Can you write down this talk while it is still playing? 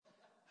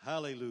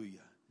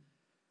Hallelujah.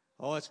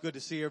 Oh, it's good to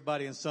see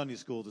everybody in Sunday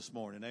school this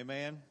morning.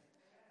 Amen.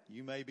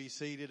 You may be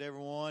seated,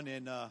 everyone.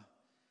 And,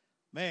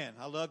 man,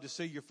 I love to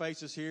see your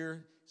faces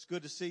here. It's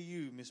good to see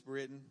you, Miss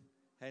Britton.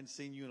 Hadn't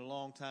seen you in a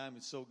long time.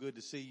 It's so good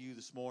to see you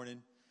this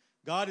morning.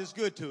 God is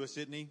good to us,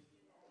 isn't he?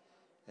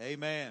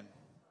 Amen.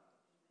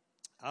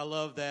 I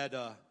love that.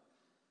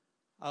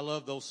 I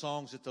love those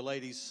songs that the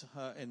ladies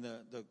and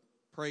the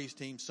praise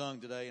team sung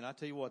today. And I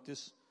tell you what,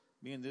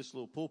 me and this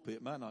little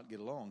pulpit might not get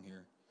along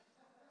here.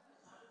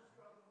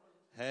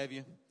 Have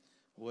you?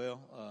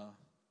 Well,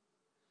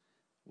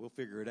 we'll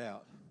figure it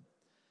out.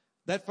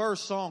 That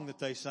first song that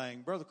they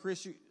sang, Brother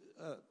Chris,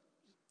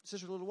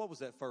 Sister Little, what was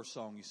that first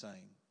song you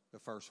sang? The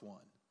first one.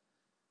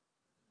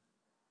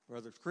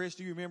 Brother Chris,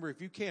 do you remember?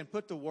 If you can,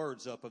 put the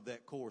words up of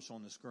that chorus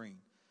on the screen.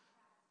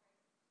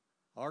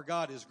 Our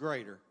God is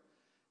greater.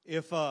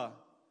 If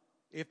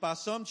by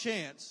some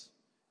chance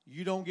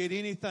you don't get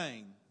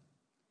anything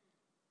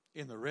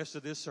in the rest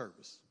of this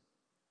service,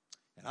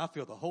 and I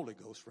feel the Holy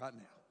Ghost right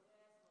now.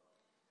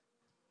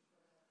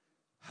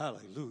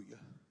 Hallelujah.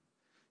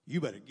 You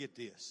better get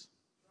this.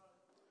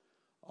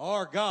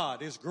 Our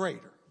God is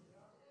greater.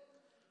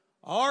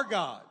 Our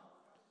God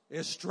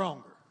is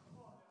stronger.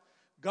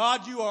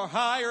 God, you are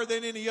higher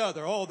than any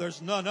other. Oh,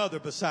 there's none other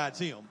besides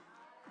him.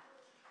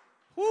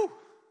 Whew.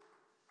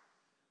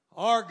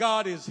 Our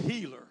God is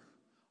healer,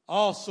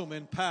 awesome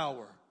in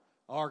power.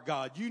 Our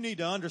God. You need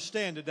to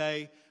understand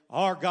today,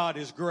 our God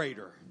is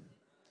greater.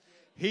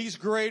 He's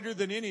greater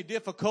than any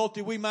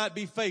difficulty we might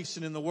be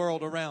facing in the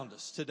world around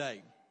us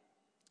today.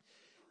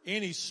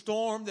 Any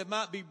storm that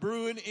might be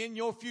brewing in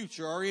your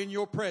future or in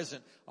your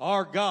present,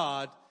 our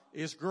God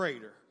is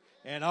greater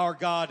and our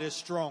God is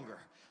stronger.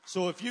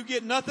 So if you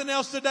get nothing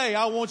else today,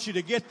 I want you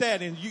to get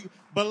that and you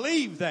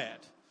believe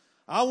that.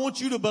 I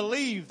want you to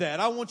believe that.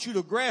 I want you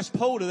to grasp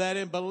hold of that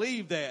and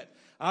believe that.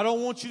 I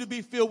don't want you to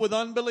be filled with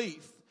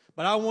unbelief,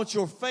 but I want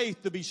your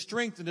faith to be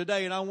strengthened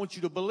today, and I want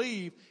you to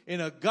believe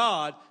in a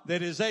God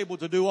that is able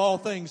to do all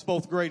things,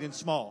 both great and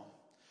small.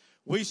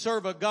 We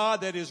serve a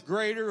God that is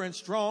greater and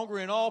stronger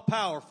and all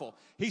powerful.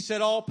 He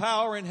said, all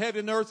power in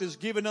heaven and earth is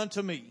given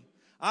unto me.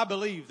 I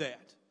believe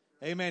that.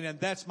 Amen. And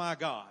that's my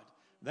God.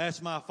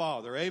 That's my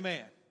Father.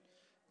 Amen.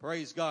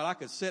 Praise God. I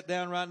could sit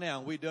down right now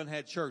and we done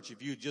had church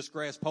if you just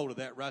grasp hold of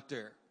that right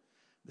there.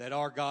 That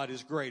our God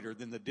is greater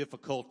than the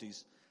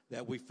difficulties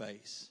that we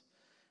face.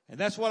 And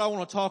that's what I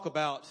want to talk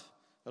about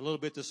a little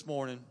bit this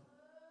morning.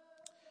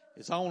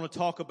 Is I want to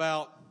talk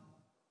about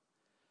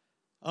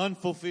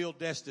unfulfilled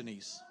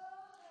destinies.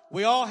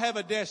 We all have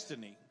a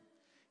destiny,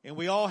 and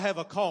we all have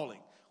a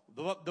calling.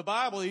 The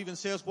Bible even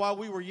says while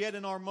we were yet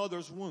in our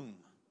mother's womb,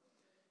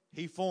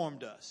 he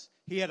formed us.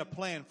 He had a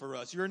plan for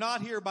us. You're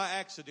not here by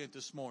accident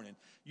this morning.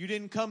 You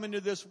didn't come into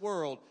this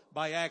world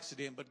by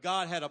accident, but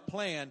God had a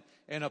plan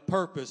and a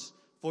purpose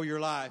for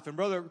your life. And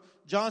Brother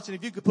Johnson,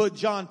 if you could put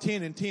John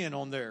 10:10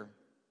 on there.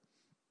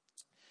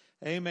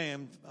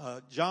 Amen.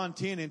 John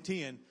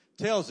 10:10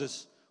 tells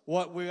us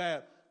what we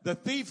have. The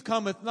thief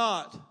cometh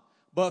not,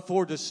 but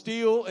for to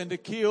steal and to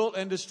kill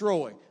and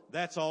destroy.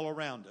 That's all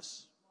around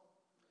us.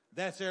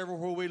 That's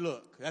everywhere we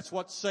look. That's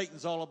what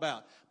Satan's all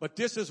about. But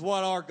this is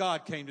what our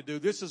God came to do.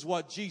 This is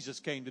what Jesus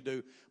came to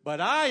do. But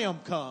I am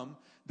come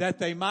that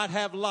they might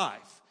have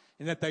life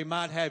and that they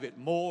might have it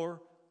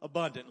more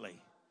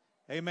abundantly.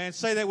 Amen.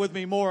 Say that with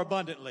me, more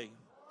abundantly.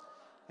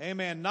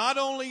 Amen. Not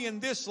only in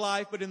this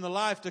life, but in the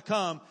life to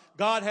come,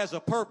 God has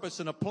a purpose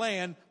and a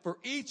plan for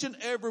each and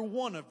every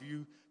one of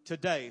you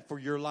today for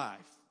your life.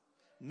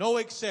 No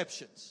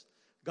exceptions.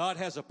 God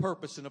has a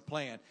purpose and a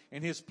plan.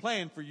 And his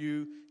plan for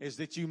you is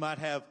that you might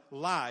have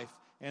life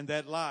and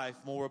that life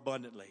more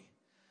abundantly.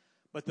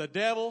 But the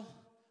devil,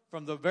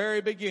 from the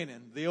very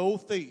beginning, the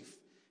old thief,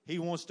 he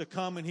wants to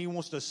come and he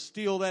wants to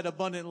steal that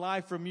abundant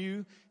life from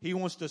you. He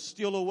wants to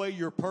steal away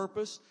your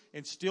purpose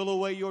and steal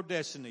away your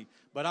destiny.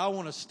 But I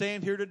want to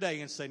stand here today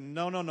and say,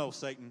 no,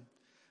 Satan,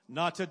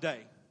 not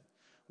today.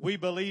 We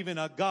believe in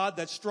a God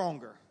that's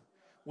stronger.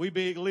 We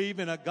believe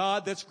in a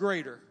God that's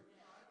greater.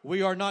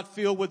 We are not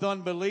filled with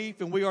unbelief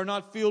and we are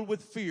not filled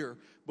with fear,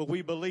 but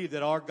we believe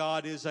that our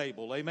God is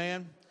able.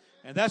 Amen.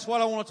 And that's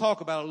what I want to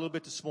talk about a little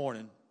bit this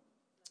morning.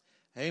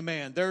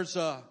 Amen. There's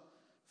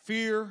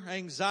fear,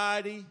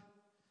 anxiety,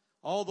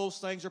 all those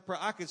things are.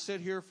 I could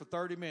sit here for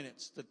 30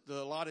 minutes,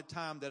 the allotted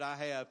time that I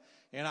have,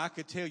 and I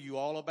could tell you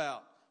all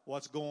about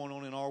what's going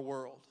on in our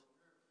world.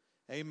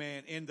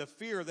 Amen. And the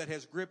fear that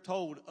has gripped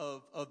hold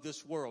of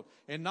this world.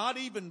 And not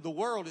even the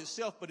world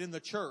itself, but in the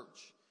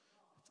church.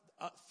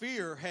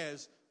 Fear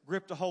has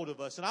gripped a hold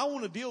of us. And I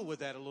want to deal with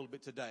that a little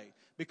bit today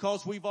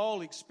because we've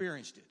all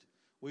experienced it.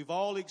 We've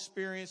all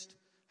experienced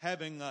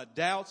having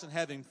doubts and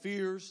having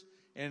fears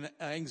and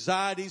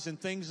anxieties and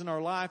things in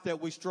our life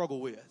that we struggle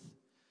with.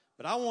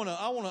 But I want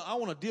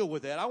to deal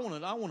with that. I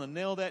want to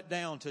nail that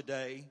down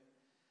today.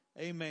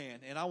 Amen.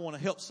 And I want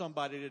to help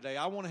somebody today.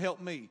 I want to help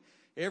me.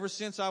 Ever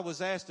since I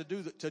was asked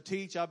to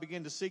teach, I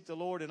began to seek the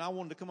Lord, and I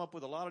wanted to come up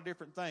with a lot of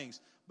different things.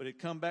 But it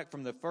come back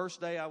from the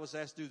first day I was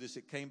asked to do this.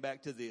 It came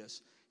back to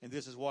this, and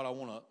this is what I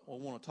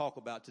want to talk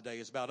about today.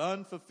 It's about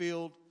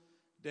unfulfilled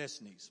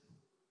destinies.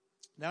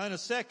 Now in a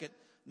second,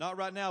 not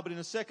right now, but in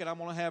a second, I'm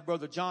going to have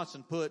Brother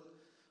Johnson put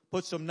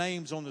some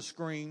names on the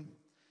screen.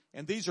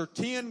 And these are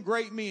 10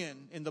 great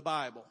men in the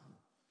Bible.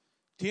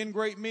 10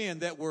 great men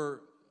that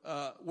were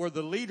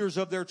the leaders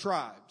of their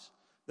tribes.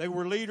 They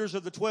were leaders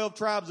of the 12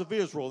 tribes of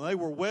Israel. And they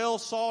were well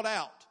sought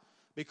out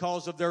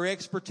because of their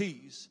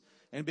expertise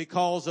and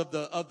because of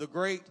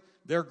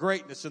their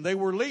greatness. And they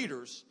were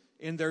leaders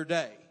in their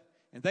day.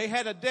 And they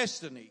had a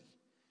destiny.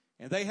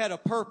 And they had a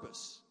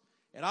purpose.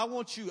 And I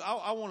want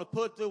to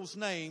put those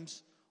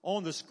names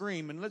on the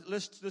screen. And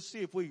let's see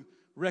if we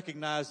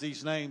recognize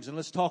these names. And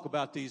let's talk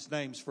about these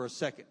names for a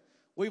second.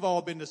 We've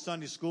all been to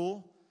Sunday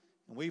school.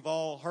 And we've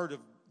all heard of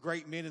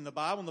great men in the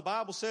Bible. And the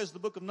Bible says in the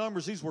book of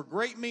Numbers, these were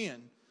great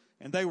men.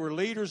 And they were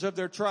leaders of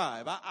their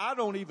tribe. I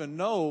don't even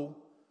know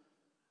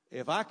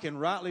if I can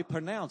rightly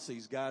pronounce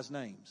these guys'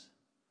 names.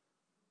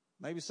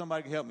 Maybe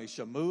somebody can help me.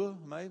 Shammua,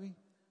 maybe?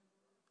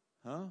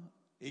 Huh?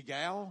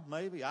 Igal,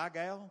 maybe?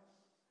 Igal?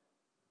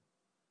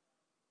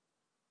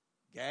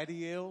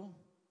 Gadiel,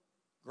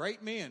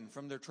 great men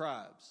from their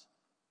tribes.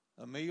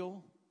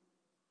 Emil,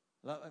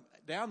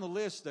 down the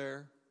list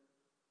there,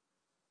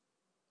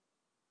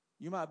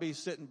 you might be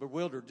sitting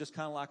bewildered just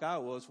kind of like I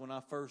was when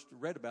I first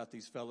read about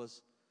these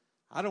fellas.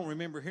 I don't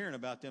remember hearing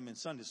about them in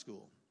Sunday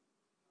school.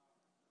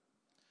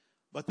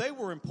 But they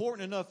were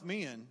important enough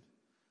men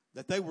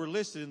that they were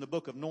listed in the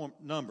book of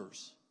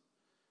Numbers.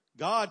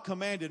 God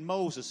commanded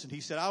Moses and he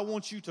said, I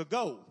want you to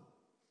go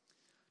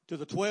to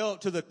the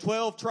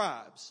 12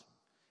 tribes.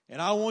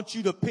 And I want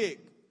you to pick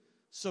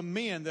some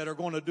men that are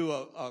going to do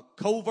a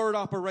covert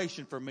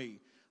operation for me.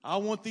 I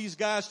want these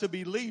guys to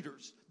be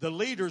leaders, the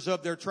leaders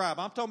of their tribe.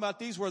 I'm talking about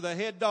these were the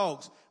head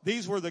dogs.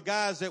 These were the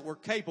guys that were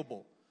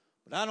capable.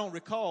 But I don't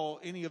recall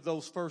any of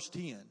those first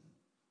 10.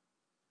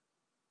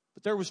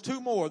 But there was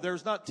 2 more.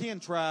 There's not 10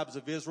 tribes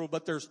of Israel,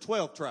 but there's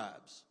 12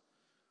 tribes.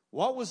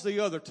 What was the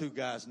other 2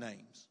 guys'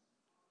 names?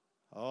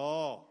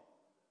 Oh,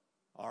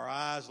 our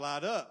eyes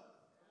light up.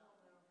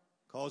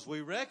 Because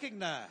we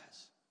recognize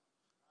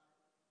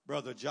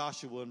Brother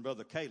Joshua and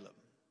Brother Caleb.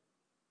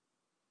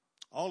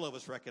 All of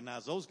us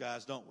recognize those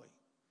guys, don't we?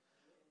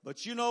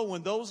 But you know,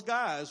 when those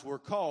guys were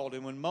called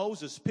and when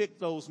Moses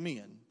picked those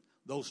men,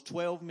 those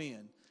 12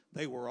 men,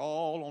 they were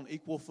all on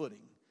equal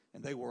footing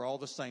and they were all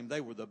the same.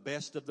 They were the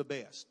best of the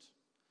best.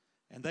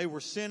 And they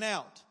were sent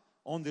out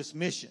on this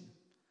mission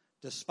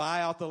to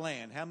spy out the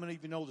land. How many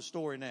of you know the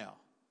story now?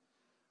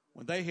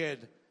 When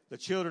the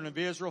children of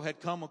Israel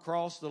had come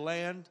across the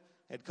land,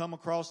 had come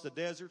across the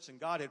deserts, and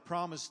God had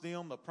promised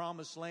them a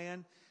promised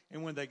land.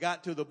 And when they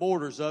got to the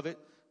borders of it,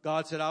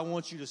 God said, I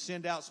want you to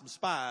send out some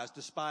spies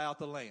to spy out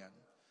the land,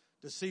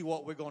 to see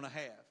what we're going to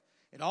have.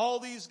 And all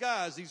these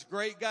guys, these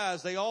great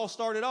guys, they all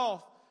started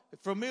off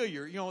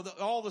familiar,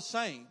 all the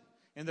same.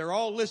 And they're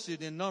all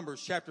listed in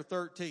Numbers chapter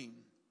 13.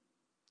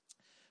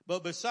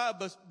 But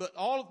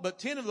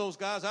 10 of those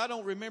guys I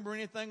don't remember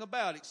anything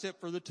about except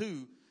for the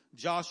 2,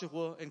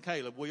 Joshua and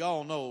Caleb. We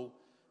all know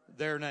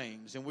their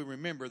names and we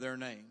remember their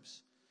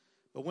names.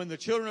 But when the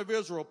children of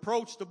Israel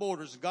approached the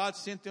borders, God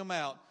sent them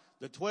out.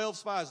 The 12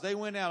 spies, they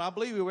went out. I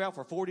believe we were out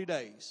for 40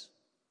 days.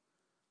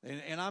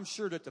 And I'm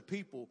sure that the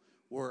people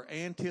were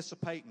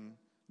anticipating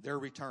their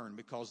return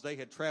because they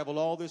had traveled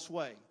all this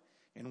way.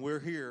 And we're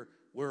here.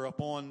 We're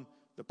up on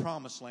the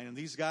promised land. And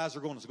these guys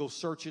are going to go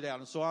search it out.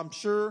 And so I'm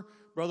sure,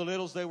 Brother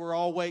Littles, they were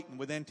all waiting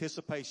with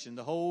anticipation.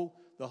 The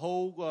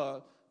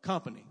whole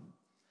company.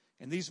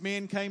 And these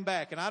men came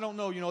back. And I don't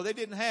know,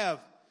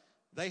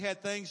 they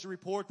had things to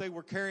report. They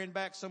were carrying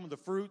back some of the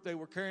fruit. They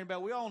were carrying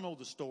back, we all know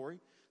the story.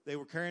 They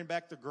were carrying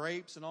back the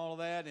grapes and all of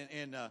that.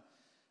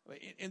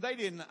 And they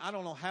didn't, I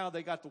don't know how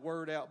they got the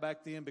word out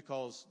back then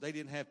because they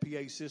didn't have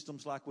PA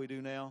systems like we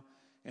do now.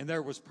 And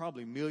there was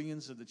probably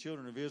millions of the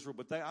children of Israel,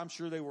 but I'm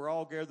sure they were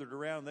all gathered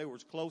around. They were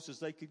as close as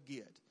they could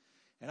get.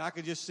 And I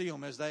could just see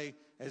them as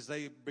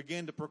they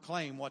began to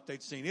proclaim what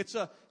they'd seen. It's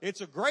a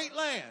great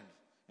land.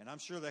 And I'm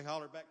sure they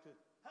hollered back to,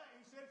 hey,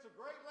 he said it's a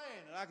great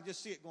land. And I could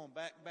just see it going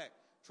back,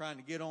 trying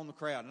to get on the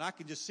crowd. And I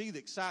could just see the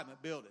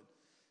excitement building.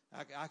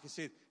 I can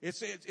see it.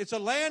 It's a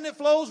land that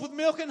flows with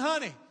milk and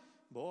honey.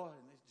 Boy,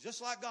 just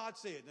like God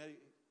said.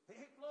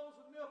 It flows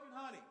with milk and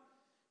honey.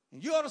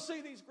 And you ought to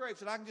see these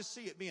grapes. And I can just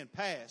see it being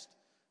passed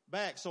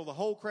back. So the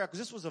whole crowd, because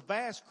this was a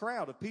vast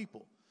crowd of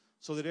people,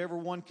 so that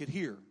everyone could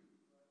hear.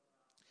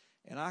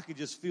 And I could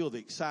just feel the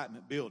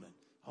excitement building.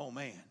 Oh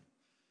man,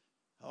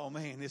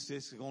 this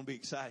is going to be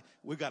exciting.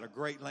 We've got a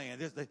great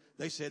land.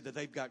 They said that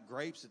they've got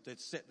grapes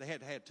that they had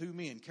to have 2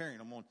 men carrying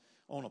them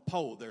on a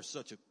pole. There's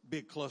such a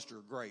big cluster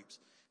of grapes.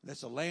 And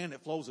that's a land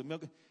that flows with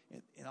milk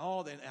and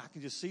all that. And I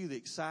can just see the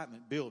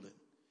excitement building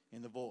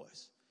in the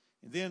voice.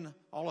 And then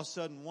all of a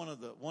sudden one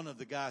of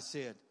the guys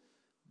said,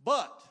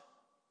 but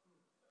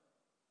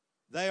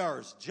they are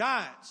as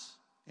giants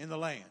in the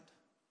land.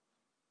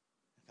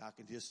 I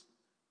can just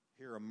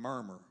hear a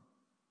murmur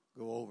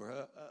go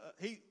over.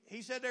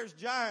 He said there's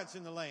giants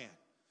in the land.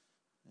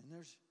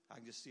 And I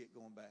can just see it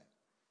going back.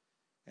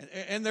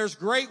 And there's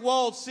great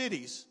walled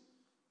cities.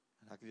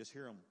 And I can just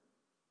hear them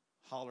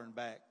hollering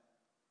back.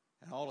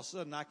 And all of a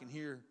sudden I can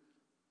hear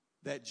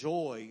that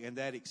joy and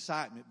that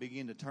excitement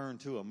begin to turn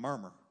to a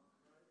murmur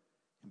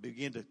and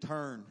begin to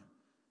turn.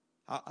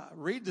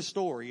 Read the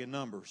story in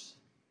Numbers.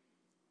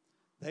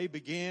 They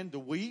began to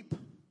weep.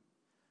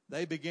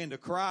 They began to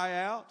cry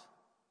out.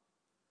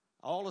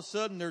 All of a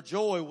sudden their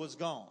joy was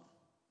gone.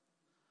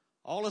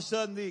 All of a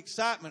sudden the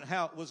excitement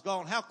was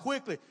gone. How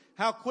quickly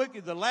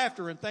the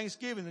laughter and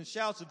thanksgiving and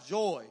shouts of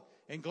joy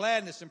and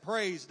gladness and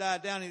praise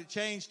died down, and it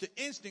changed to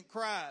instant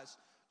cries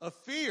of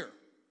fear.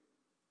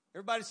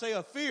 Everybody say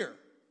of fear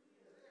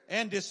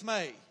and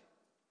dismay.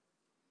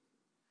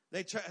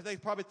 They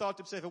probably thought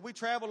to themselves, if we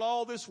travel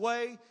all this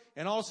way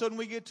and all of a sudden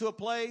we get to a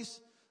place,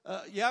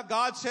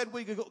 God said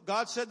we could go,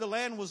 God said the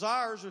land was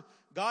ours.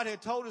 God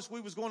had told us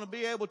we was going to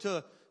be able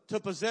to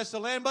possess the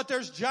land, but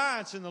there's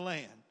giants in the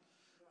land.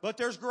 But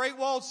there's great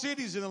walled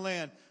cities in the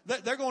land.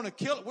 They're going to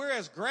kill it. We're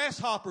as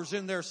grasshoppers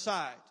in their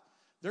sight.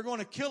 They're going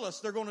to kill us.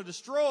 They're going to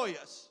destroy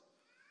us.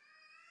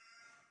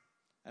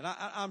 And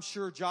I'm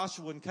sure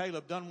Joshua and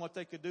Caleb done what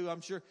they could do.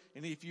 I'm sure.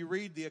 And if you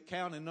read the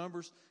account in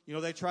Numbers,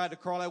 they tried to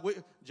crawl out.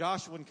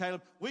 Joshua and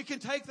Caleb, we can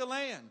take the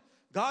land.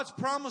 God's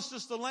promised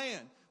us the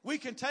land. We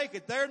can take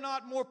it. They're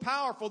not more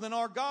powerful than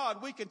our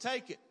God. We can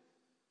take it.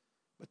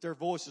 But their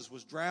voices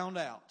was drowned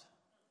out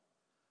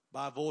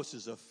by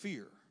voices of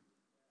fear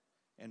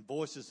and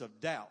voices of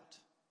doubt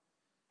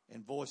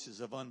and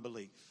voices of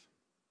unbelief.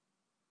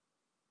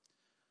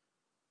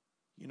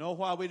 You know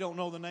why we don't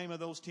know the name of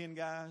those 10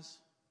 guys?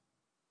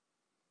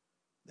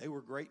 They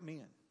were great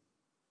men.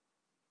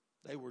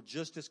 They were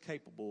just as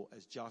capable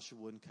as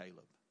Joshua and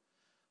Caleb,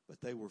 but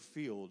they were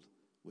filled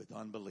with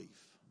unbelief.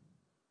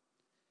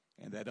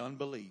 And that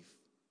unbelief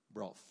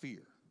brought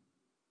fear.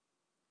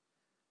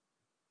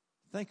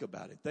 Think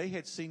about it. They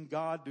had seen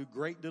God do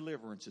great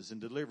deliverances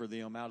and deliver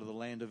them out of the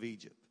land of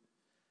Egypt.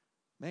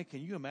 Man,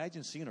 can you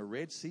imagine seeing a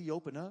Red Sea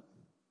open up?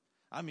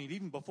 I mean,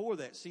 even before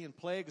that, seeing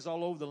plagues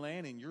all over the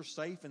land, and you're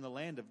safe in the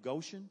land of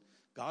Goshen.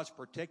 God's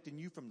protecting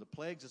you from the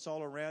plagues that's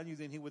all around you.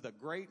 Then He, with a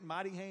great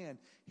mighty hand,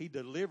 He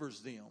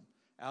delivers them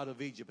out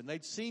of Egypt. And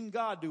they'd seen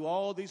God do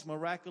all these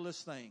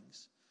miraculous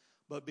things.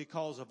 But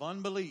because of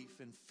unbelief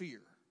and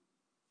fear,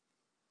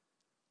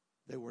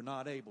 they were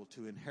not able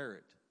to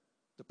inherit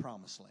the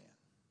promised land.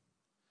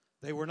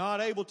 They were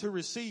not able to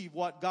receive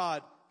what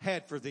God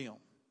had for them.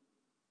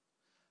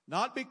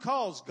 Not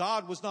because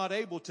God was not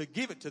able to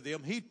give it to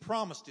them. He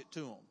promised it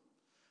to them.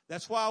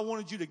 That's why I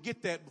wanted you to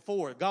get that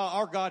before.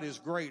 Our God is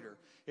greater.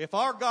 If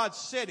our God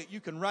said it,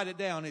 you can write it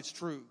down. It's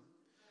true.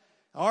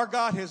 Our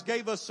God has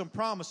gave us some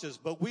promises,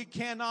 but we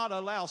cannot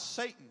allow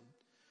Satan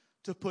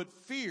to put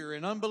fear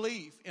and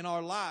unbelief in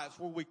our lives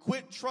where we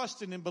quit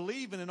trusting and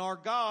believing in our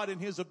God and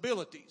His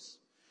abilities.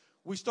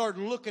 We start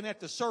looking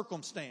at the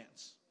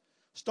circumstance.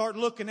 Start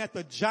looking at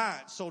the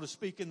giants, so to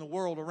speak, in the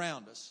world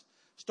around us.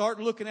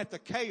 Start looking at the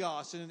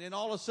chaos, and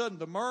all of a sudden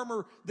the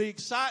murmur, the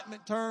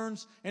excitement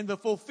turns, and the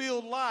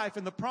fulfilled life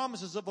and the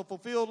promises of a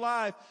fulfilled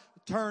life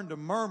turn to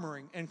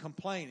murmuring and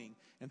complaining.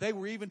 And they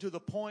were even to the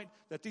point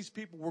that these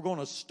people were going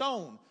to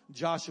stone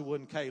Joshua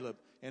and Caleb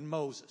and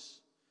Moses.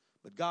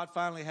 But God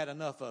finally had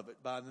enough of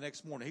it by the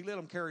next morning. He let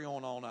them carry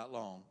on all night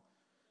long.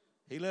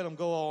 He let them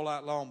go all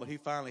night long, but He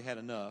finally had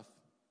enough.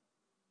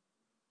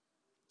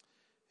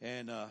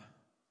 And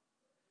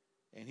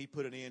He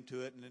put an end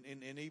to it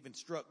and even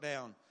struck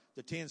down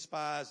the 10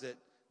 spies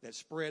that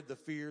spread the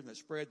fear and that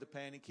spread the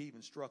panic. He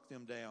even struck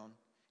them down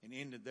and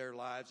ended their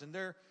lives. And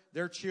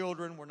their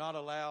children were not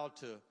allowed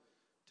to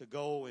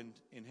go and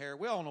inherit.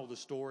 We all know the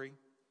story.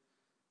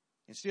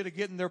 Instead of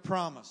getting their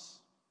promise,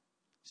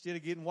 instead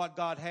of getting what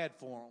God had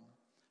for them,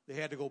 they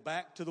had to go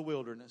back to the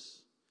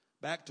wilderness,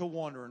 back to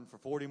wandering for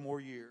 40 more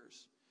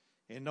years.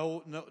 And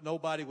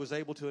nobody was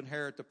able to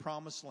inherit the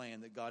promised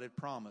land that God had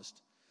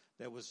promised.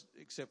 That was,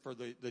 except for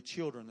the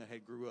children that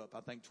had grew up, I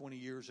think 20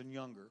 years and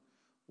younger,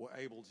 were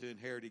able to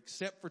inherit,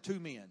 except for 2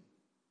 men.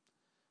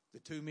 The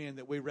 2 men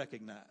that we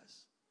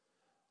recognize.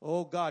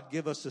 Oh, God,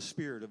 give us the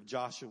spirit of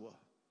Joshua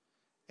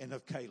and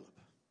of Caleb.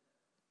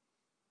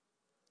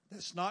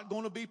 That's not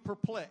going to be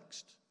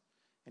perplexed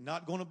and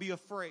not going to be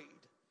afraid.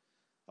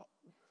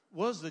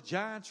 Was the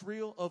giants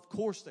real? Of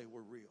course they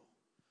were real.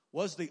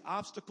 Was the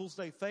obstacles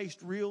they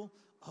faced real?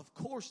 Of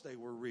course they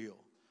were real.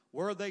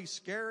 Were they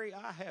scary?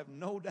 I have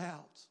no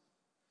doubt.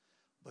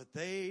 But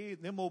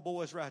them old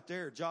boys right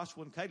there,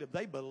 Joshua and Caleb,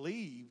 they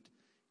believed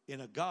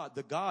in a God,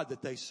 the God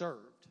that they served.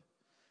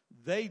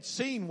 They'd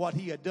seen what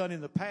He had done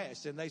in the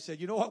past, and they said,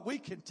 you know what, we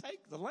can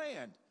take the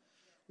land.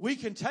 We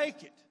can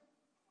take it.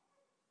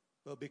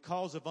 But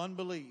because of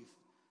unbelief,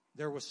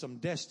 there were some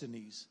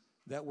destinies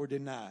that were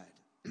denied.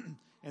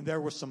 And there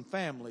were some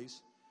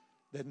families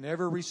that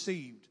never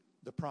received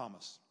the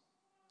promise.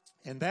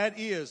 And that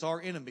is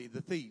our enemy,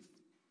 the thief.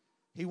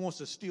 He wants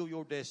to steal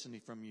your destiny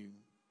from you.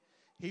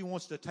 He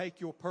wants to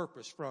take your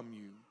purpose from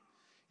you.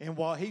 And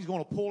while he's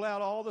going to pull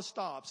out all the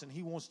stops, and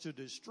he wants to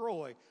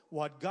destroy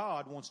what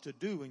God wants to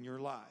do in your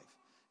life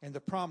and the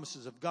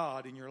promises of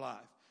God in your life.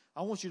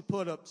 I want you to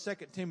put up 2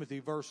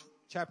 Timothy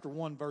chapter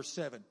 1, verse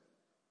 7.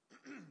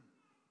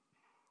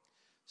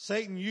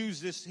 Satan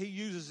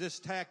uses this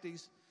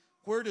tactics.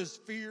 Where does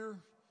fear,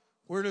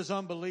 Where does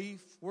unbelief,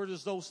 where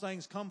does those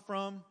things come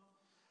from?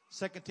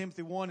 2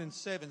 Timothy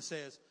 1:7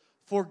 says,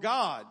 for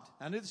God,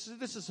 and this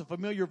is a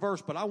familiar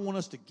verse, but I want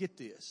us to get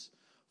this.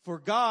 For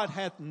God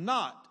hath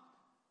not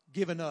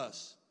given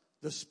us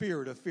the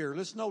spirit of fear.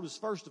 Let's notice,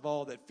 first of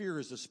all, that fear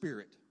is a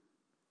spirit.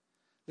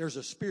 There's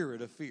a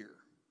spirit of fear.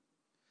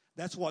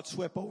 That's what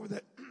swept over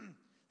that.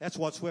 That's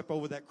what swept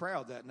over that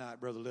crowd that night,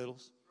 Brother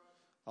Littles.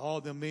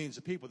 All the millions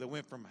of people that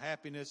went from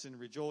happiness and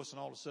rejoicing,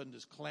 all of a sudden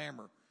just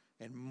clamor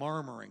and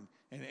murmuring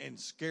and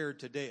scared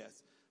to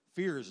death.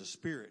 Fear is a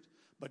spirit.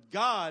 But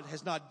God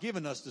has not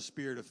given us the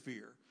spirit of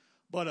fear,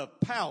 but of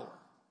power.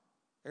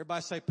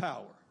 Everybody say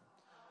power.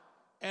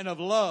 And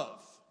of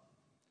love.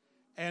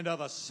 And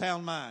of a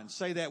sound mind.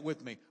 Say that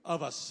with me.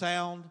 Of a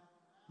sound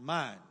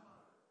mind.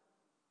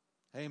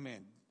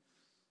 Amen.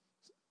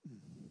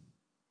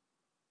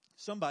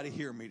 Somebody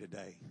hear me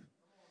today.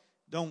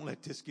 Don't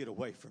let this get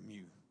away from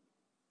you.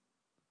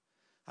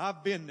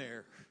 I've been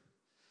there.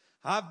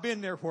 I've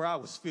been there where I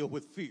was filled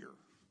with fear.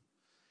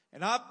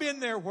 And I've been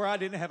there where I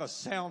didn't have a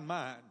sound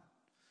mind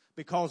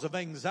because of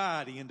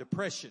anxiety and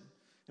depression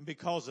and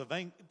because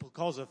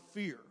of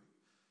fear.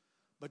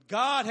 But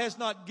God has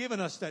not given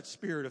us that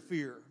spirit of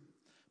fear,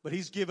 but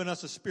He's given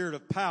us a spirit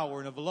of power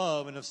and of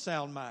love and of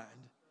sound mind.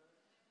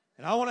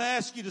 And I want to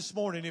ask you this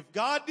morning, if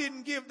God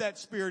didn't give that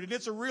spirit, and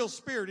it's a real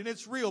spirit, and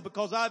it's real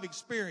because I've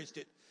experienced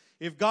it,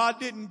 if God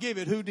didn't give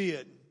it, who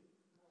did?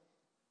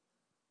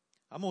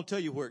 I'm going to tell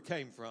you where it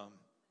came from.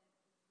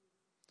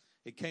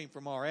 It came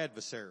from our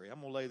adversary.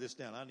 I'm going to lay this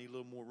down. I need a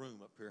little more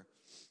room up here.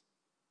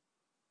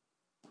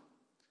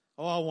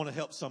 Oh, I want to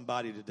help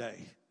somebody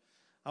today.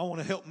 I want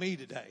to help me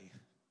today.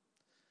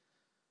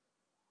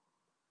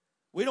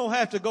 We don't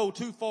have to go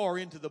too far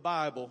into the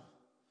Bible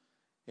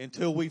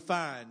until we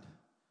find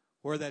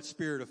where that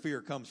spirit of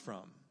fear comes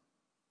from.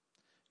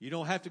 You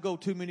don't have to go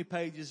too many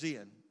pages in.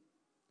 In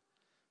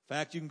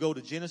fact, you can go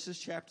to Genesis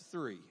chapter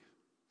 3.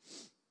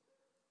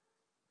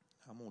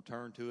 I'm going to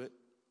turn to it.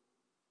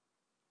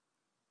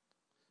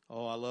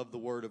 Oh, I love the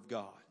Word of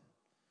God.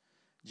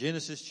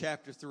 Genesis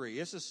chapter 3.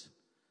 It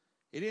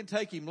didn't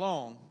take him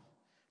long.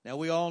 Now,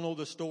 we all know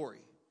the story.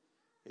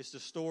 It's the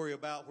story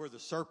about where the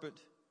serpent,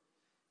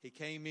 he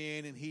came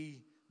in and he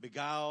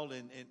beguiled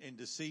and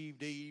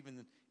deceived Eve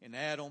and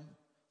Adam.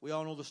 We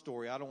all know the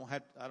story. I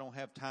don't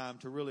have time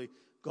to really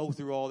go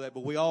through all that,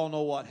 but we all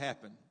know what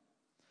happened.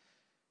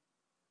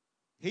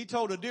 He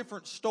told a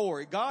different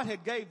story. God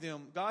had gave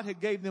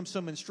them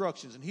some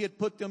instructions, and He had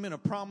put them in a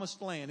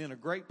promised land, in a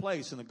great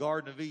place in the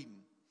Garden of Eden.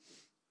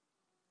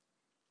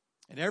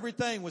 And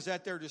everything was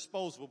at their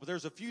disposal. But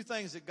there's a few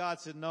things that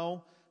God said,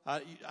 no, I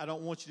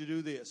don't want you to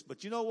do this.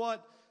 But you know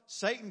what?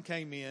 Satan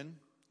came in,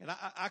 and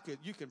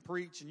you can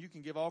preach and you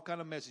can give all kind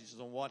of messages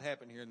on what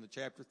happened here in the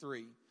chapter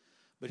 3.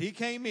 But he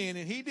came in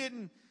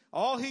and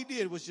all he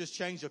did was just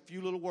change a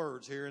few little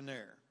words here and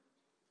there.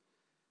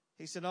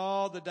 He said,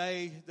 oh, the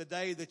day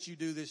that you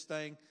do this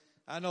thing,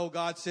 I know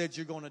God said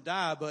you're going to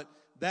die, but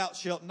thou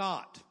shalt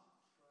not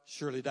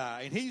surely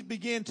die. And he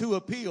began to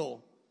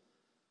appeal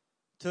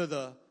to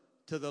the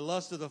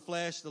lust of the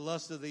flesh, the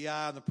lust of the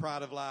eye, and the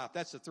pride of life.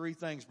 That's the three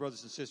things,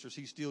 brothers and sisters,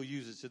 he still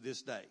uses to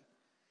this day.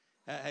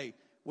 Hey,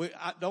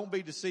 don't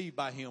be deceived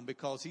by him,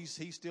 because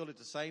he's still at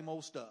the same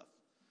old stuff.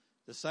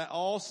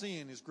 All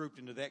sin is grouped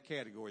into that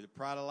category: the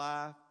pride of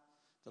life,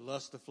 the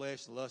lust of the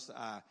flesh, the lust of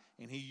the eye.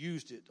 And he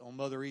used it on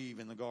Mother Eve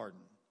in the garden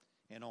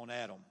and on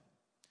Adam.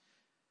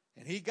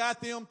 And he got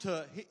them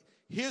to,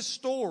 his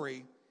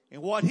story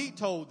and what he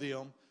told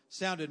them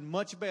sounded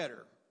much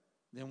better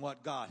than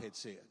what God had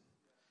said.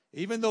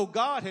 Even though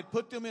God had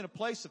put them in a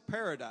place of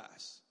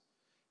paradise,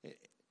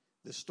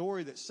 the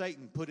story that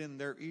Satan put in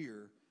their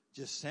ear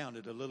just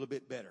sounded a little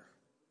bit better.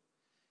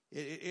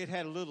 It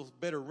had a little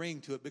better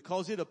ring to it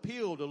because it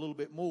appealed a little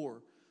bit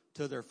more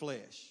to their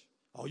flesh.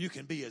 Oh, you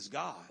can be as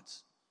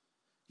gods.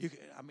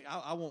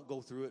 I won't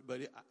go through it, but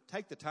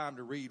take the time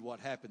to read what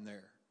happened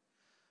there.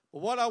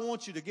 But what I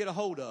want you to get a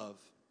hold of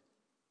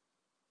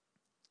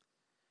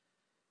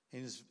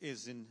is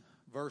in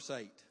verse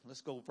 8.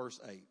 Let's go verse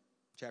 8.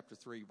 Chapter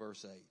 3,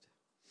 verse 8.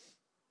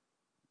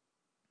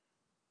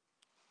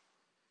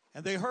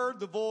 And they heard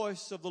the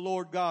voice of the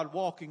Lord God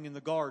walking in the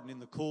garden in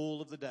the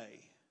cool of the day.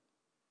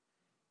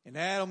 And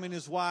Adam and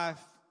his wife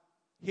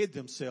hid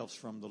themselves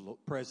from the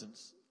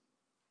presence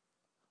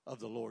of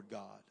the Lord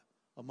God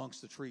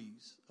amongst the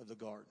trees of the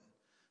garden.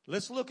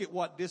 Let's look at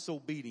what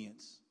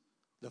disobedience,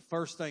 the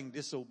first thing,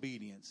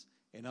 disobedience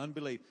and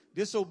unbelief.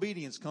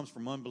 Disobedience comes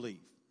from unbelief,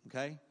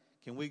 okay?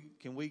 Can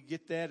we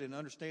get that and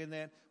understand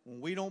that?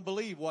 When we don't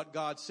believe what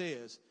God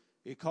says,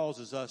 it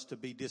causes us to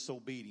be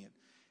disobedient.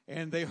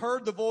 And they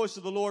heard the voice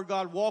of the Lord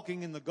God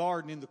walking in the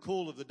garden in the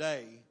cool of the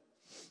day.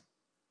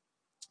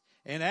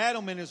 And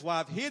Adam and his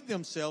wife hid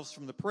themselves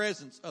from the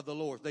presence of the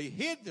Lord. They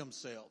hid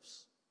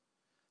themselves.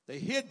 They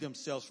hid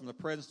themselves from the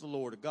presence of the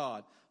Lord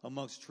God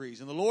amongst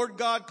trees. And the Lord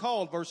God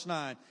called, verse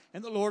 9,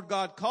 and the Lord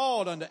God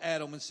called unto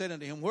Adam and said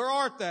unto him, where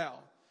art thou?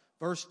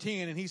 Verse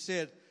 10, and he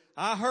said,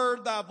 I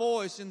heard thy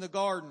voice in the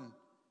garden.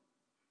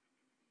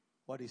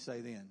 What did he say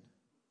then?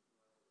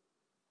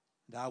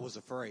 And I was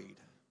afraid.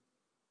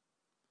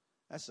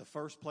 That's the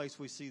first place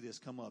we see this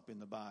come up in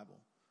the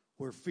Bible,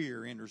 where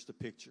fear enters the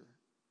picture,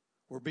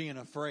 where being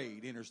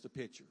afraid enters the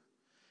picture.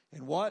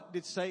 And what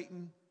did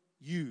Satan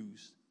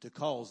use to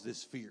cause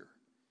this fear?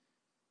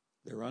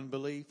 Their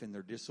unbelief and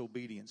their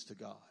disobedience to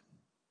God.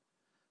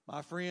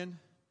 My friend,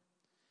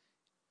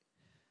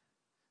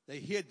 they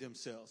hid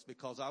themselves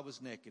because I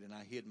was naked and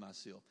I hid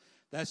myself.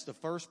 That's the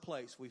first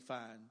place we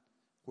find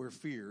where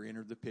fear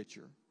entered the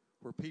picture,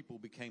 where people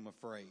became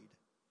afraid.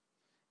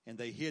 And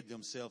they hid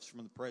themselves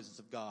from the presence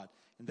of God.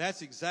 And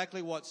that's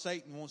exactly what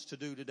Satan wants to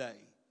do today.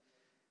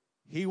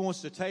 He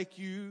wants to take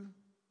you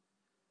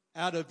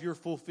out of your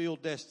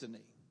fulfilled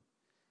destiny,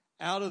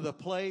 out of the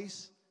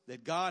place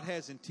that God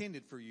has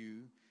intended for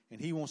you, and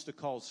he wants to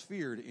cause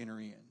fear to enter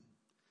in.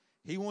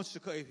 He wants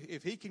to,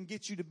 if he can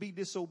get you to be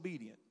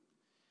disobedient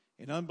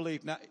and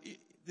unbelief, now,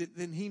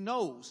 then he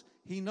knows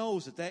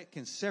that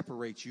can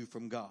separate you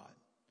from God.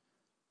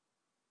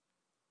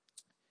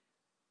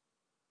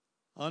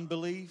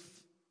 Unbelief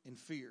and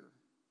fear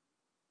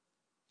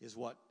is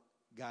what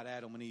got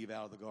Adam and Eve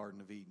out of the Garden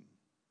of Eden.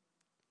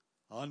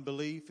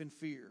 Unbelief and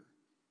fear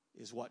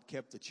is what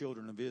kept the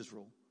children of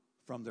Israel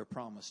from their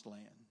promised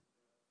land.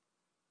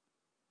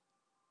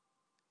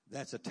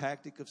 That's a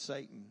tactic of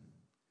Satan,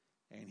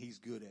 and he's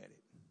good at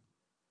it.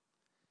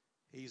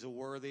 He's a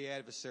worthy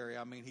adversary.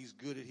 I mean, he's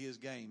good at his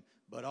game,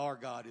 but our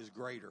God is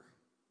greater.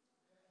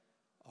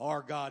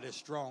 Our God is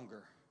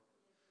stronger.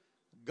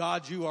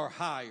 God, you are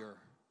higher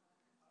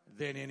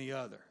than any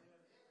other.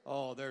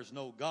 Oh, there's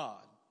no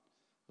God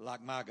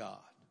like my God.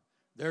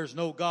 There's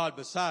no God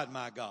beside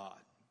my God.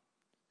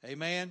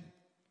 Amen?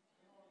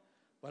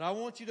 But I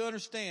want you to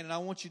understand, and I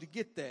want you to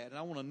get that, and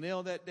I want to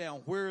nail that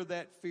down, where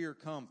that fear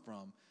come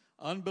from.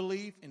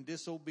 Unbelief and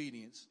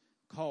disobedience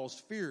caused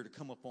fear to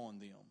come upon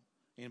them.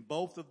 In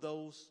both of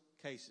those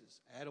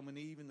cases, Adam and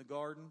Eve in the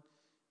garden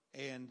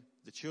and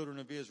the children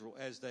of Israel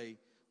as they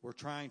were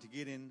trying to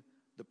get in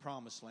the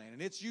promised land.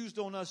 And it's used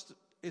on us.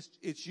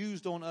 It's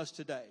used on us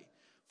today.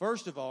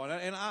 First of all,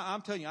 and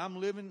I'm telling you, I'm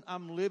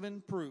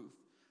living proof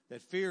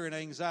that fear and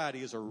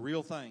anxiety is a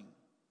real thing.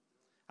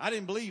 I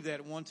didn't believe that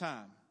at one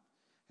time.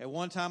 At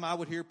one time, I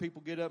would hear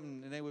people get up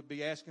and they would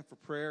be asking for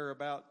prayer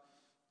about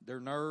their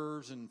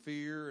nerves and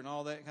fear and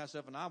all that kind of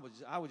stuff. And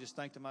I would just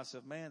think to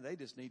myself, man, they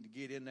just need to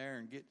get in there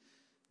and get.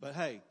 But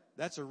hey,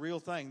 that's a real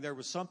thing. There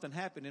was something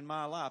happened in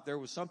my life. There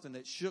was something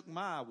that shook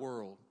my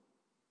world,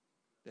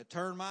 that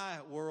turned my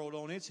world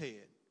on its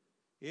head.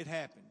 It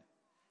happened.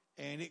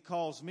 And it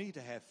caused me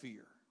to have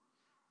fear,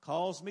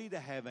 caused me to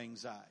have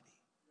anxiety.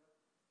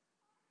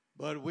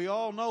 But we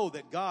all know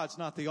that God's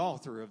not the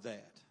author of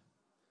that.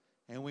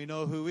 And we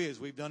know who is.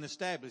 We've done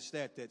established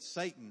that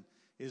Satan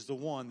is the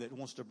one that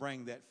wants to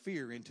bring that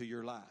fear into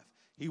your life.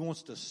 He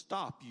wants to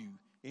stop you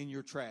in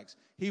your tracks.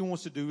 He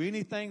wants to do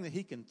anything that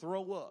he can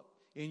throw up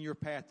in your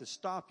path to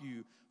stop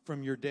you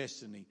from your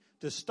destiny,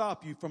 to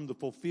stop you from the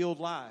fulfilled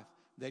life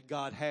that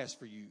God has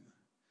for you.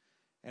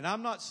 And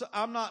I'm not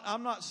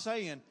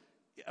saying,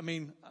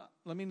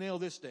 let me nail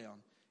this down.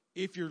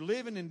 If you're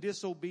living in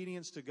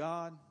disobedience to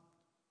God,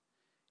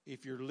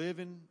 if you're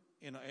living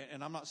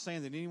and I'm not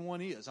saying that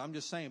anyone is, I'm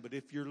just saying, but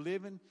if you're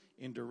living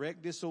in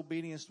direct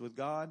disobedience with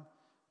God,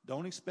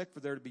 don't expect for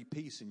there to be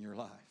peace in your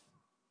life.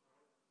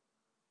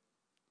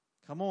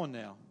 Come on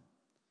now.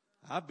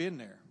 I've been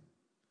there.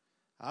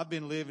 I've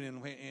been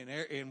living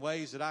in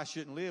ways that I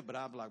shouldn't live, but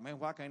I'm like, man,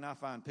 why can't I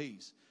find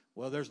peace?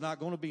 Well, there's not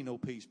going to be no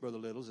peace, Brother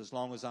Littles, as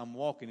long as I'm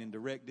walking in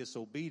direct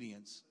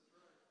disobedience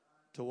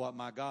to what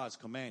my God's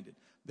commanded.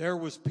 There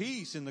was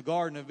peace in the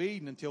Garden of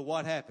Eden until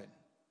what happened?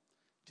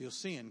 Till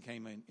sin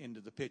came into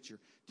the picture,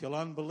 till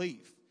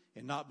unbelief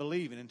and not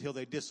believing, until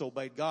they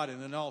disobeyed God,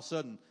 and then all of a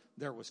sudden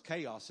there was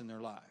chaos in their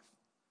life.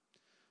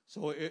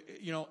 So,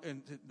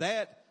 and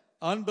that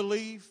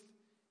unbelief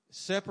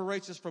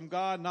separates us from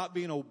God. Not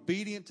being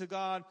obedient to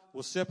God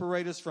will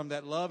separate us from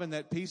that love and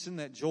that peace and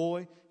that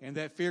joy, and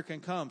that fear can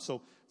come.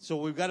 So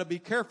we've got to be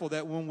careful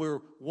that when we're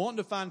wanting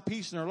to find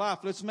peace in our life,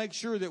 let's make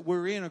sure that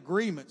we're in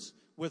agreements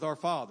with our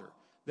Father,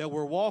 that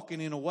we're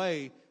walking in a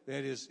way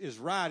that is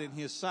right in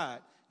His sight.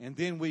 And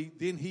then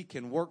he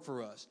can work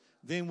for us.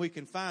 Then we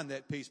can find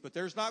that peace. But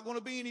there's not going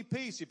to be any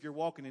peace if you're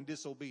walking in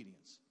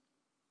disobedience.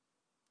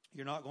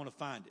 You're not going to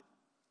find it.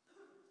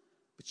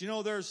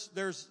 But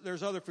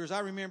there's other fears. I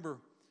remember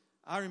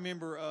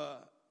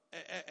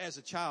as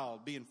a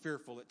child being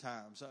fearful at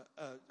times,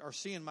 or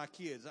seeing my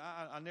kids.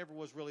 I never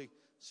was really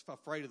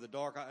afraid of the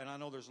dark, and I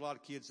know there's a lot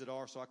of kids that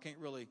are, so I can't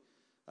really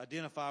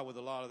identify with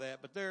a lot of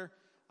that. But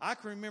I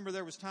can remember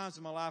there was times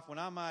in my life when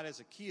I might, as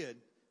a kid,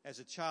 as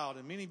a child,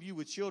 and many of you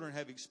with children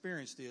have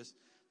experienced this,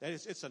 that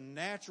it's a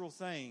natural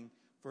thing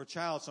for a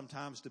child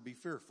sometimes to be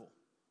fearful.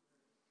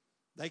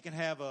 They can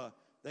have a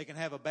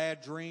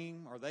bad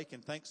dream, or they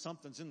can think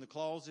something's in the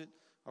closet,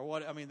 or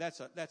what. I mean, that's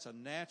a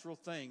natural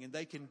thing, and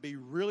they can be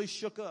really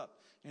shook up,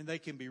 and they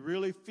can be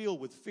really filled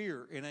with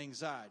fear and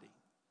anxiety.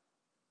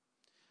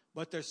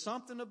 But there's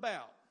something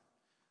about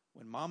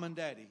when Mom and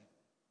Daddy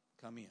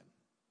come in.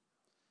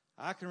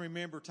 I can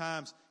remember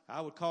times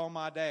I would call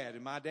my dad,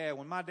 and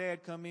when my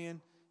dad come in,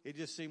 it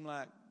just seemed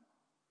like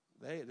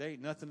They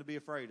ain't nothing to be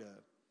afraid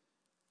of.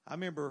 I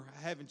remember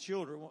having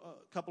children,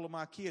 a couple of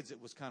my kids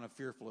that was kind of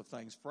fearful of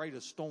things, afraid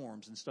of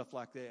storms and stuff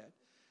like that.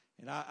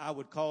 And I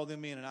would call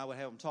them in and I would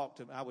have them talk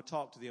to them. I would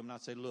talk to them and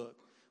I'd say, look,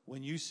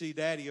 when you see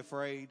Daddy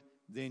afraid,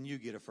 then you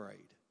get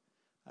afraid.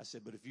 I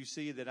said, but if you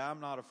see that I'm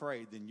not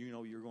afraid, then you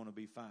know you're going to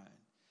be fine.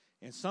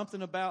 And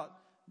something about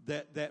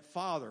that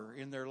father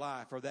in their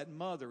life or that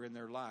mother in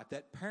their life,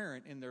 that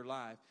parent in their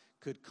life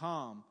could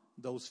calm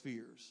those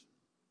fears.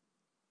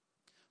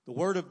 The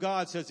Word of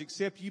God says,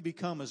 except you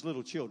become as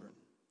little children.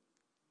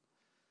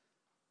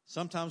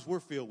 Sometimes we're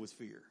filled with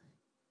fear.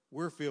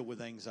 We're filled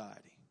with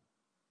anxiety.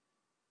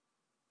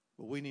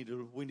 But we need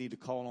to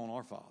call on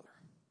our Father.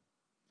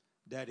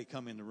 Daddy,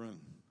 come in the room.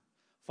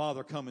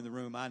 Father, come in the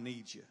room. I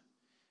need you.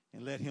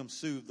 And let Him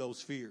soothe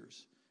those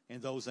fears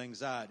and those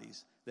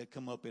anxieties that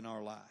come up in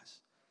our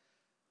lives.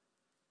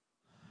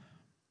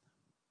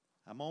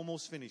 I'm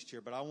almost finished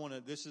here, but I want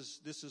to. This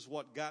is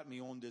what got me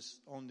on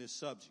this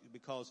subject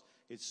because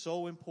it's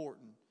so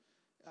important.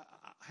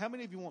 How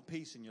many of you want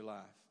peace in your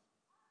life?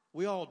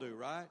 We all do,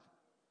 right?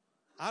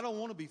 I don't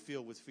want to be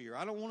filled with fear.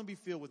 I don't want to be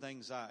filled with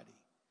anxiety.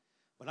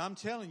 But I'm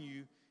telling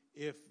you,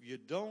 if you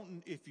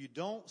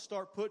don't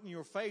start putting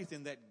your faith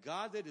in that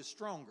God that is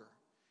stronger,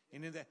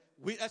 and in that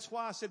that's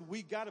why I said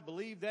we got to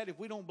believe that. If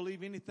we don't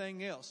believe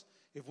anything else,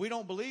 if we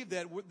don't believe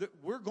that,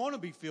 we're going to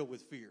be filled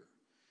with fear.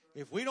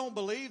 If we don't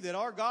believe that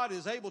our God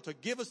is able to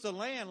give us the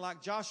land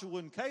like Joshua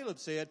and Caleb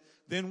said,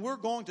 then we're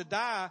going to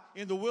die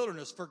in the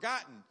wilderness,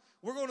 forgotten.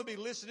 We're going to be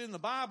listed in the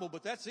Bible,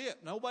 but that's it.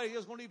 Nobody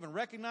is going to even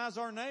recognize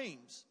our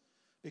names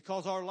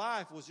because our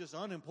life was just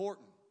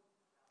unimportant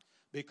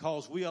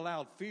because we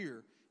allowed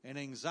fear and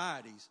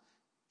anxieties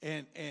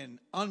and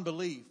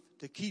unbelief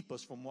to keep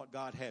us from what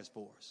God has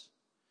for us.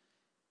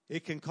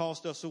 It can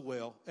cost us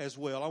as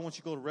well. I want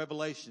you to go to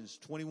Revelations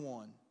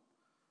 21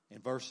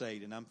 and verse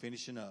 8, and I'm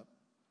finishing up.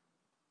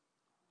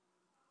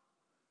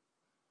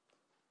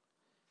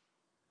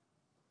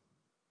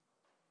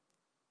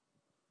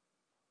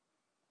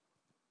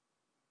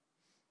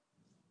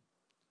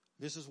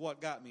 This is what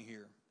got me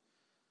here.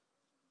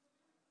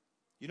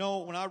 You know,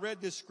 when I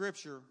read this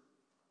scripture,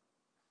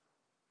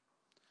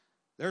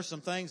 there's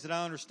some things that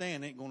I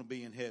understand ain't going to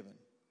be in heaven.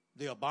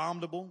 The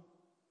abominable,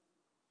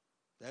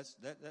 that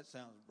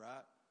sounds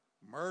right.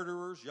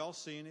 Murderers, y'all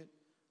seen it.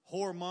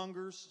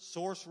 Whoremongers,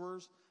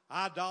 sorcerers,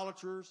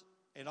 idolaters,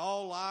 and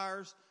all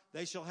liars,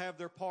 they shall have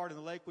their part in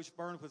the lake which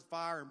burneth with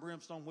fire and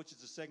brimstone, which is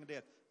the second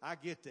death. I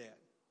get that.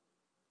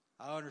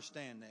 I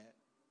understand that.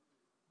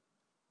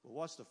 But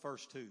what's the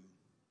first two?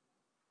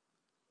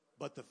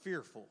 But the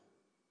fearful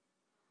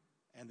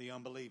and the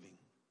unbelieving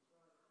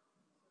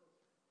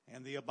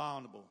and the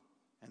abominable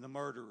and the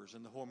murderers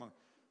and the whoremongers.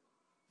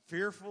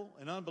 Fearful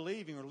and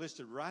unbelieving are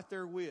listed right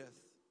there with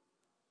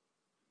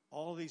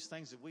all these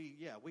things that we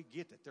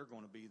get that they're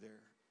going to be there.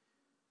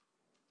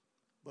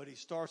 But he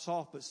starts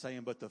off by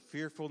saying, but the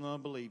fearful and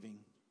unbelieving,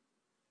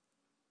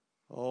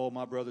 oh,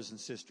 my brothers and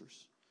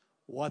sisters,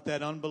 what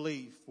that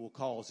unbelief will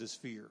cause is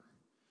fear.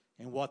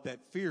 And what that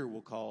fear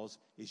will cause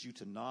is you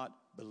to not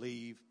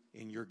believe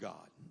in your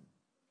God.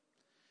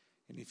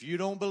 And if you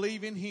don't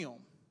believe in Him,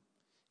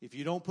 if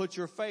you don't put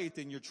your faith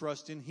and your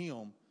trust in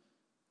Him,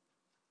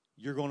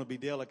 you're going to be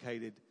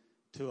delegated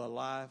to a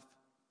life,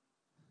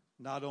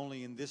 not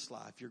only in this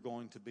life, you're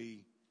going to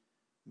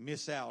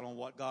miss out on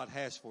what God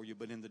has for you,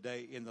 but in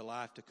the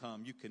life to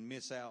come, you can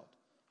miss out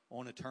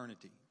on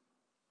eternity.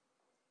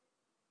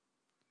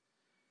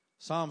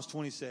 Psalms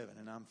 27,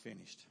 and I'm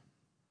finished.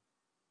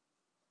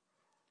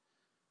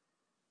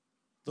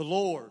 The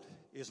Lord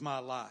is my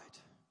light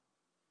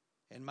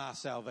and my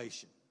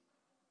salvation.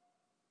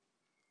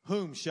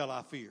 Whom shall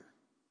I fear?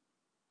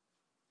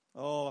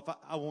 Oh,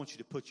 I want you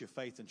to put your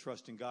faith and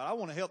trust in God. I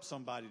want to help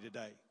somebody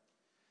today.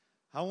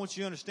 I want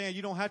you to understand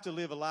you don't have to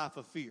live a life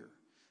of fear.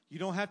 You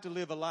don't have to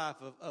live a life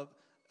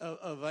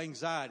of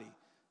anxiety.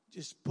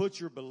 Just put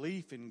your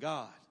belief in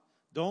God.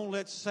 Don't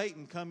let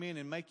Satan come in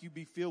and make you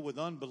be filled with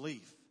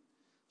unbelief.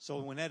 So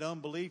when that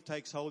unbelief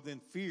takes hold,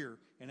 then fear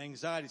and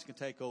anxieties can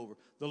take over.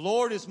 The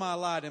Lord is my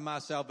light and my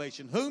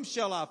salvation. Whom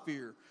shall I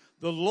fear?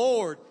 The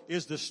Lord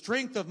is the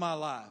strength of my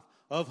life.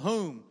 Of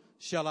whom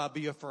shall I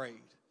be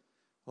afraid?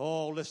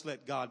 Oh, let's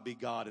let God be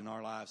God in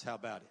our lives. How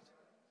about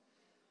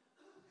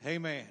it?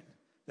 Amen.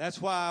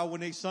 That's why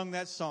when they sung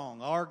that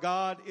song, our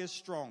God is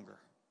stronger.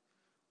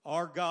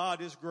 Our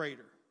God is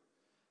greater.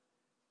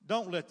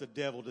 Don't let the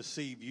devil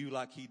deceive you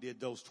like he did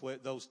those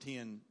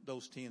 10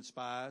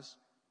 spies.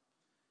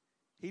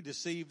 He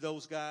deceived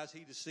those guys.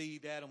 He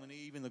deceived Adam and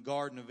Eve in the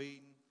Garden of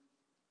Eden.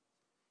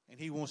 And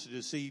he wants to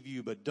deceive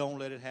you, but don't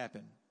let it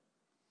happen.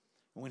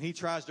 And when he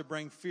tries to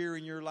bring fear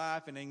in your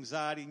life and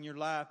anxiety in your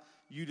life,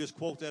 you just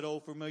quote that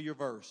old familiar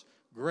verse.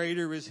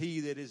 Greater is he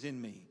that is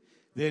in me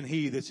than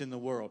he that's in the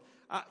world.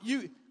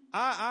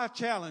 I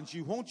challenge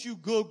you. Won't you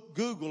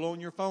Google on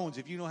your phones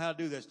if you know how to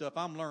do that stuff?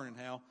 I'm learning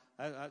how.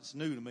 That's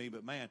new to me,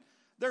 but man,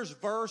 there's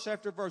verse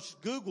after verse.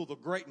 Google the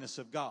greatness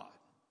of God.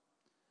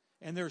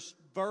 And there's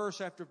verse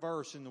after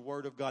verse in the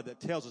Word of God that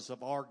tells us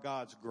of our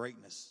God's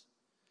greatness.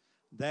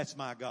 That's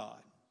my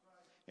God.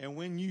 And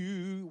when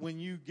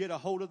you get a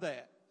hold of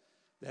that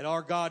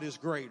our God is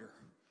greater,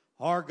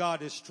 our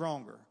God is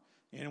stronger,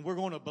 and we're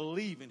going to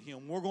believe in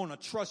Him, we're going to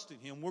trust in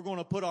Him, we're going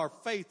to put our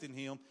faith in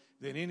Him,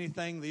 then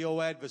anything the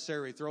old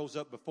adversary throws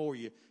up before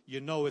you, you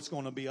know it's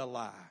going to be a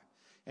lie.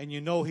 And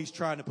you know he's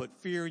trying to put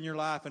fear in your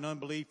life and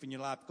unbelief in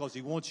your life because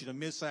he wants you to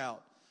miss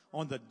out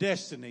on the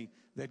destiny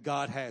that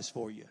God has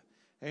for you.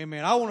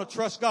 Amen. I want to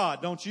trust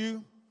God, don't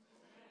you?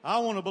 I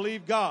want to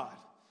believe God.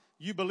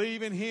 You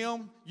believe in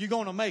Him, you're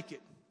going to make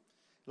it.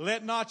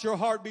 Let not your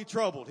heart be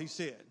troubled, He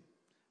said.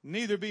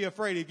 Neither be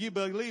afraid. If you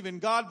believe in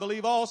God,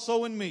 believe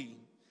also in me.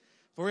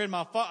 For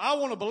I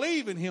want to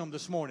believe in Him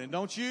this morning,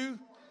 don't you?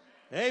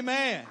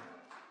 Amen.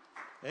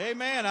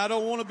 Amen. I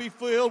don't want to be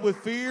filled with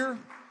fear.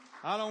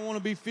 I don't want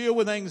to be filled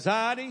with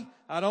anxiety.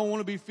 I don't want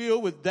to be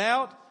filled with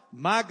doubt.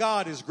 My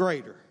God is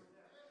greater.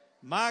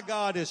 My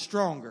God is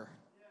stronger.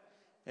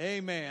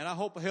 Amen. I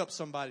hope I help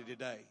somebody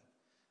today.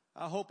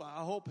 I hope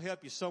I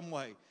help you some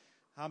way.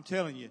 I'm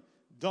telling you,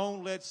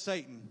 don't let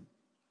Satan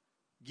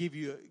give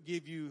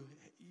you,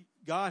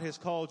 God has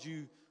called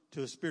you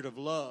to a spirit of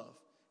love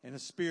and a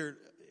spirit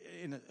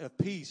of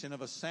peace and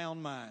of a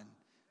sound mind.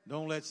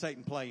 Don't let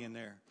Satan play in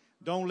there.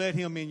 Don't let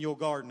him in your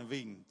Garden of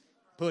Eden.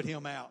 Put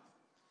him out.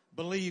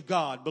 Believe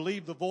God.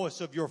 Believe the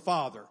voice of your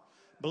Father.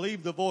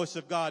 Believe the voice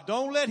of God.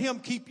 Don't let him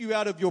keep you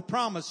out of your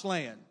promised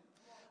land.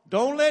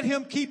 Don't let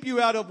him keep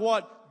you out of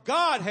what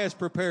God has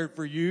prepared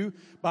for you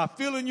by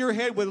filling your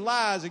head with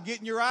lies and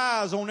getting your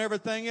eyes on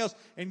everything else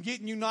and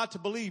getting you not to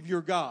believe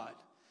your God.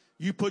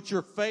 You put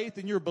your faith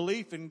and your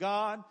belief in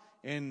God,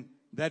 and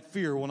that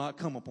fear will not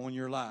come upon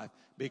your life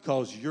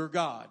because your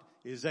God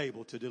is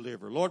able to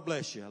deliver. Lord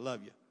bless you. I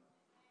love you.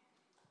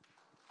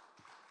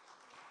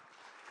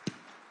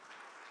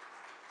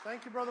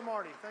 Thank you, Brother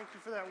Marty. Thank you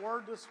for that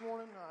word this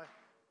morning.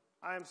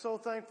 I am so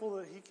thankful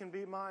that He can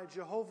be my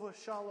Jehovah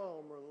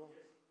Shalom, or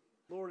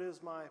Lord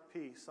is my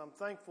peace. I'm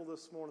thankful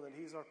this morning that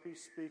He's our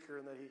peace speaker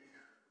and that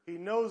He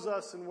knows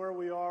us and where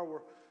we are. We're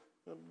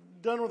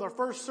done with our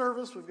first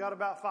service. We've got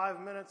about 5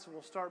 minutes, and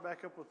we'll start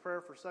back up with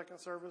prayer for second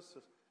service.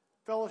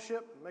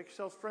 Fellowship, make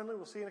yourselves friendly.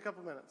 We'll see you in a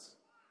couple minutes.